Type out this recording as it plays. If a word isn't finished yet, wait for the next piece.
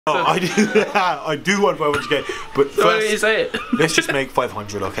No, I do want 500k, but first, you say it. Let's just make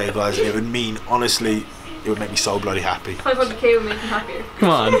 500, okay, guys? And it would mean, honestly, it would make me so bloody happy. 500k would make me happier. Come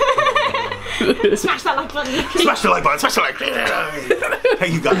on. Smash that like button. Smash the like button, smash the like.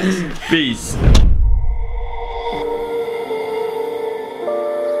 Thank you, guys. Peace.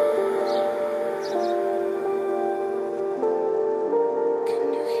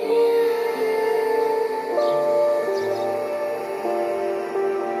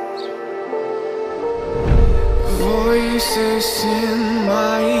 Voices in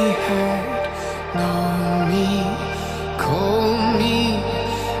my head, know me, call me,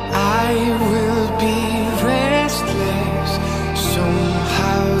 I will be restless,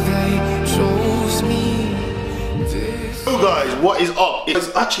 somehow they chose me. So guys, what is up?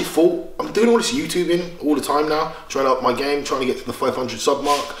 It's actually full. I'm doing all this YouTubing all the time now, trying to up my game, trying to get to the 500 sub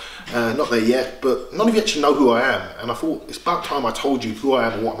mark. Not there yet, but none of you actually know who I am, and I thought it's about time I told you who I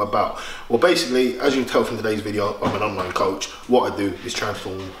am and what I'm about. Well, basically, as you can tell from today's video, I'm an online coach. What I do is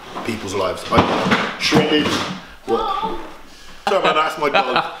transform people's lives. I shredded. What? Sorry about that, that's my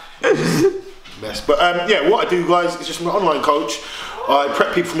dog. Mess. But yeah, what I do, guys, is just I'm an online coach. I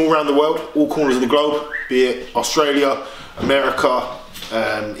prep people from all around the world, all corners of the globe, be it Australia, America,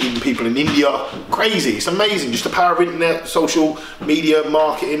 even people in India. Crazy, it's amazing, just the power of internet, social media,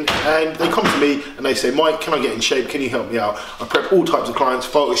 marketing. And they come to me and they say, Mike, can I get in shape? Can you help me out? I prep all types of clients,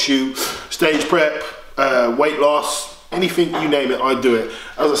 photo shoot, stage prep, weight loss, anything you name it, I do it.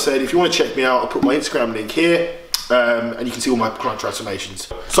 As I said, if you want to check me out, I'll put my Instagram link here. And you can see all my client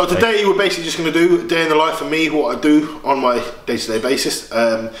transformations. So today we're basically just going to do a day in the life of me, what I do on my day-to-day basis,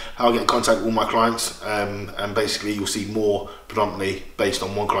 how I get in contact with all my clients, and basically you'll see more predominantly based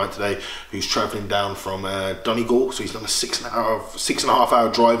on one client today who's travelling down from Donegal. So he's done a 6.5 hour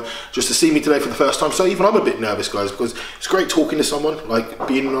drive just to see me today for the first time. So even I'm a bit nervous, guys, because it's great talking to someone, like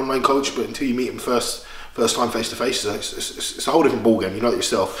being an online coach, but until you meet him first time face to face, it's a whole different ballgame. You know it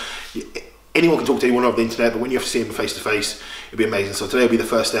yourself. Anyone can talk to anyone over the internet, but when you have to see him face to face, it'll be amazing. So today will be the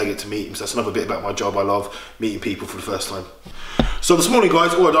first day I get to meet him. So that's another bit about my job. I love meeting people for the first time. So this morning,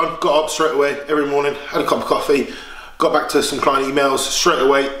 guys, all I done, got up straight away every morning, had a cup of coffee, got back to some client emails, straight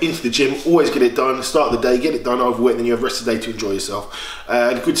away into the gym. Always get it done, start the day, get it done over with, and then you have the rest of the day to enjoy yourself.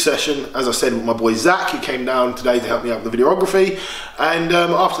 Had a good session, as I said, with my boy Zach, who came down today to help me out with the videography. And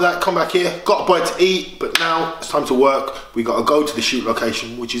after that, come back here, got a bite to eat, but now it's time to work. We got to go to the shoot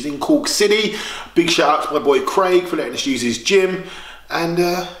location, which is in Cork City. Big shout out to my boy Craig for letting us use his gym. And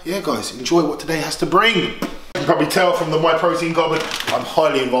yeah, guys, enjoy what today has to bring. You can probably tell from the My Protein cupboard, I'm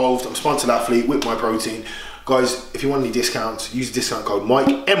highly involved. I'm sponsored athlete with My Protein. Guys, if you want any discounts, use the discount code Mike,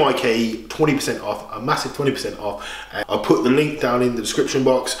 M-I-K-E, 20% off, a massive 20% off. And I'll put the link down in the description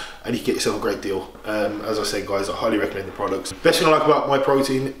box and you can get yourself a great deal. As I said, guys, I highly recommend the products. Best thing I like about My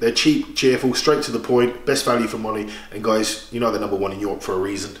Protein, they're cheap, cheerful, straight to the point, best value for money. And guys, you know they're #1 in Europe for a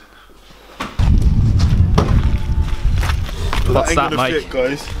reason. What's that, Mike? Fit,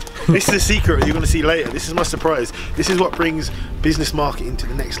 guys. This is a secret you're going to see later. This is my surprise. This is what brings business marketing to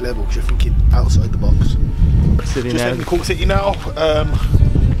the next level, because you're thinking outside the box. Just in Cork City now.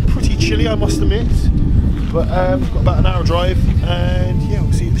 Pretty chilly, I must admit. But got about an hour drive, and yeah,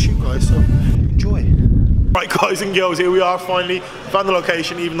 we'll see you at the shoot, guys. So enjoy. Right, guys and girls, here we are finally. Found the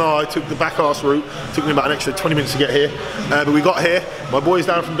location, even though I took the back arse route. Took me about an extra 20 minutes to get here. But we got here. My boy's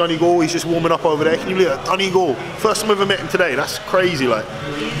down from Donegal. He's just warming up over there. Can you believe that? Donegal. First time I've ever met him today. That's crazy. Like,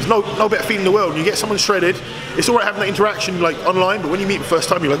 there's no better feeling in the world. When you get someone shredded, it's all right having that interaction like online, but when you meet him first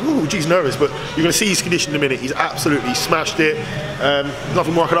time, you're like, oh, geez, nervous. But you're going to see his condition in a minute. He's absolutely smashed it.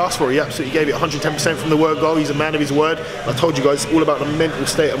 Nothing more I could ask for. He absolutely gave it 110% from the word go. He's a man of his word. I told you guys, it's all about the mental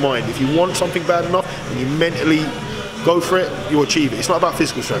state of mind. If you want something bad enough and you mentally go for it, you'll achieve it. It's not about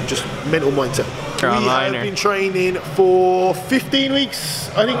physical strength, just mental mindset. We have been training for 15 weeks,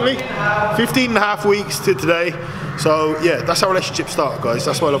 I think, Lee. 15.5 weeks to today. So yeah, that's how relationships start, guys.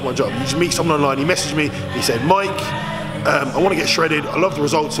 That's why I love my job. You just meet someone online, he messaged me, he said, Mike, I want to get shredded. I love the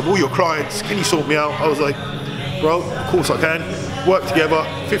results of all your clients. Can you sort me out? I was like, bro, of course I can. Work together,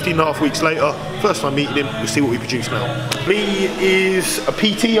 15.5 weeks later, first time meeting him, we'll see what we produce now. Lee is a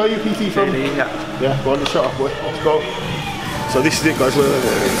PT, are you a PT from? Yeah. Yeah, go on, shut up, boy, let's go. So this is it, guys.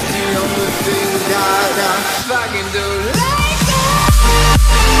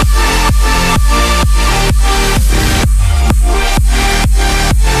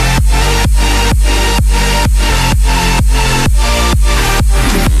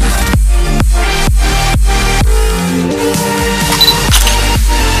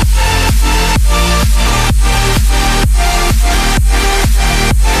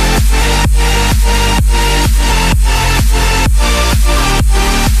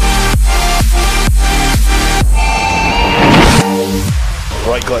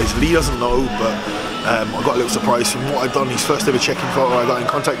 guys, Lee doesn't know, but I got a little surprise from what I'd done. His first ever check-in photo, I got in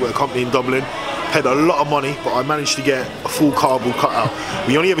contact with a company in Dublin, paid a lot of money, but I managed to get a full cardboard cutout.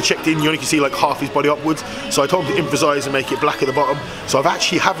 We only ever checked in, you only can see like half his body upwards, so I told him to improvise and make it black at the bottom. So I've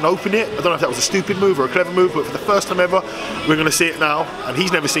actually haven't opened it. I don't know if that was a stupid move or a clever move, but for the first time ever, we're gonna see it now, and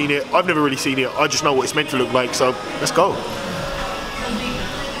he's never seen it, I've never really seen it, I just know what it's meant to look like, so let's go.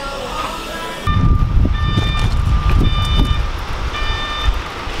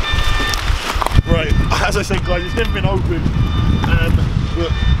 Right, as I said guys, it's never been opened,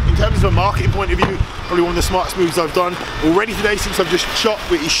 but in terms of a marketing point of view, probably one of the smartest moves I've done. Already today, since I've just shot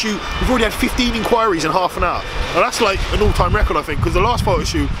with his shoot, we've already had 15 inquiries in half an hour. Now that's like an all-time record, I think, because the last photo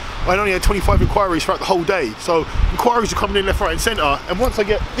shoot, I only had 25 inquiries throughout the whole day. So inquiries are coming in left, right and centre, and once I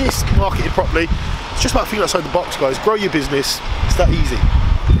get this marketed properly, it's just about thinking outside the box, guys. Grow your business, it's that easy.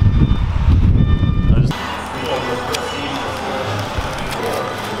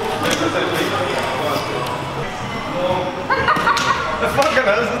 Fucking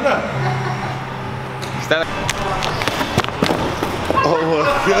hell, isn't that? Oh my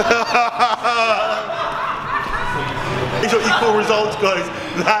god! That is what you call results, guys.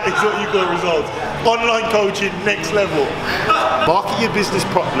 That is what you call results. Online coaching, next level. Market your business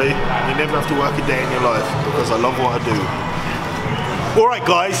properly, and you never have to work a day in your life, because I love what I do. Alright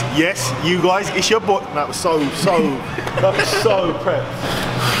guys, yes, you guys, it's your boy. That was so prepped.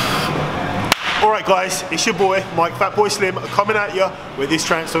 Alright guys, it's your boy, Mike Fatboyslim, coming at you with this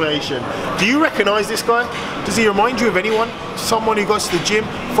transformation. Do you recognise this guy? Does he remind you of anyone? Someone who goes to the gym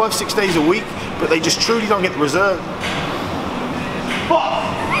 5-6 days a week, but they just truly don't get the reserve.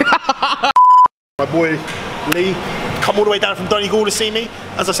 My boy Lee, come all the way down from Donegal to see me.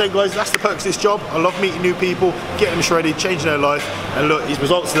 As I said guys, that's the perks of this job. I love meeting new people, getting them shredded, changing their life, and look, his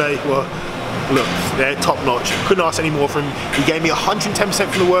results today were, look, they're top notch. Couldn't ask any more from him. He gave me 110%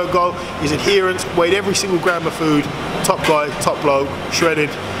 from the word go. His adherence, weighed every single gram of food. Top guy, top bloke, shredded.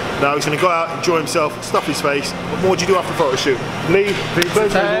 Now he's going to go out, enjoy himself, stuff his face. What more do you do after the photo shoot? Lee,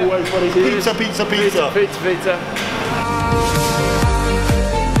 pleasure as always, buddy. Pizza, pizza, pizza. Pizza, pizza.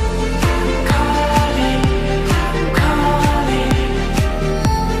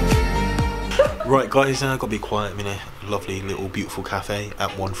 Right guys, I've got to be quiet. I'm in a lovely little beautiful cafe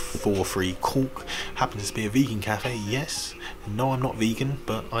at 143 Cork. Happens to be a vegan cafe, yes. No, I'm not vegan,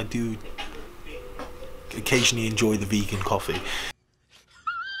 but I do occasionally enjoy the vegan coffee.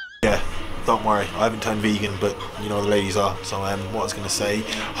 Yeah, don't worry, I haven't turned vegan, but you know the ladies are. So what I was going to say,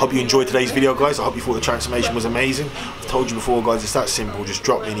 hope you enjoyed today's video guys. I hope you thought the transformation was amazing. I've told you before guys, it's that simple. Just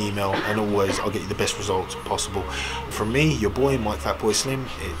drop me an email and always I'll get you the best results possible. From me, your boy Mike Fatboyslim,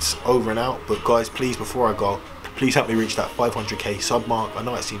 it's over and out. But guys, please, before I go, please help me reach that 500k sub mark. I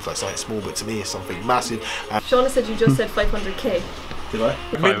know it seems like something small, but to me it's something massive. Shauna said you just said 500k. Did I?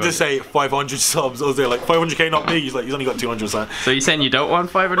 I meant to say 500 subs. I was there like 500k, not me. He's like, he's only got 200 or something. So you're saying you don't want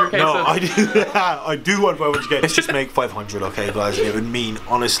 500k? No, subs? I do. I do want 500k. Let's just make 500, okay, guys? It would mean,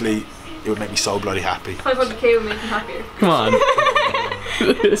 honestly, it would make me so bloody happy. 500k would make me happier. Come on.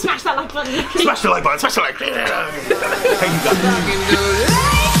 Smash that like button. Smash the like button. Smash the like. Thank you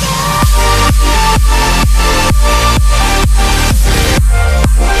guys.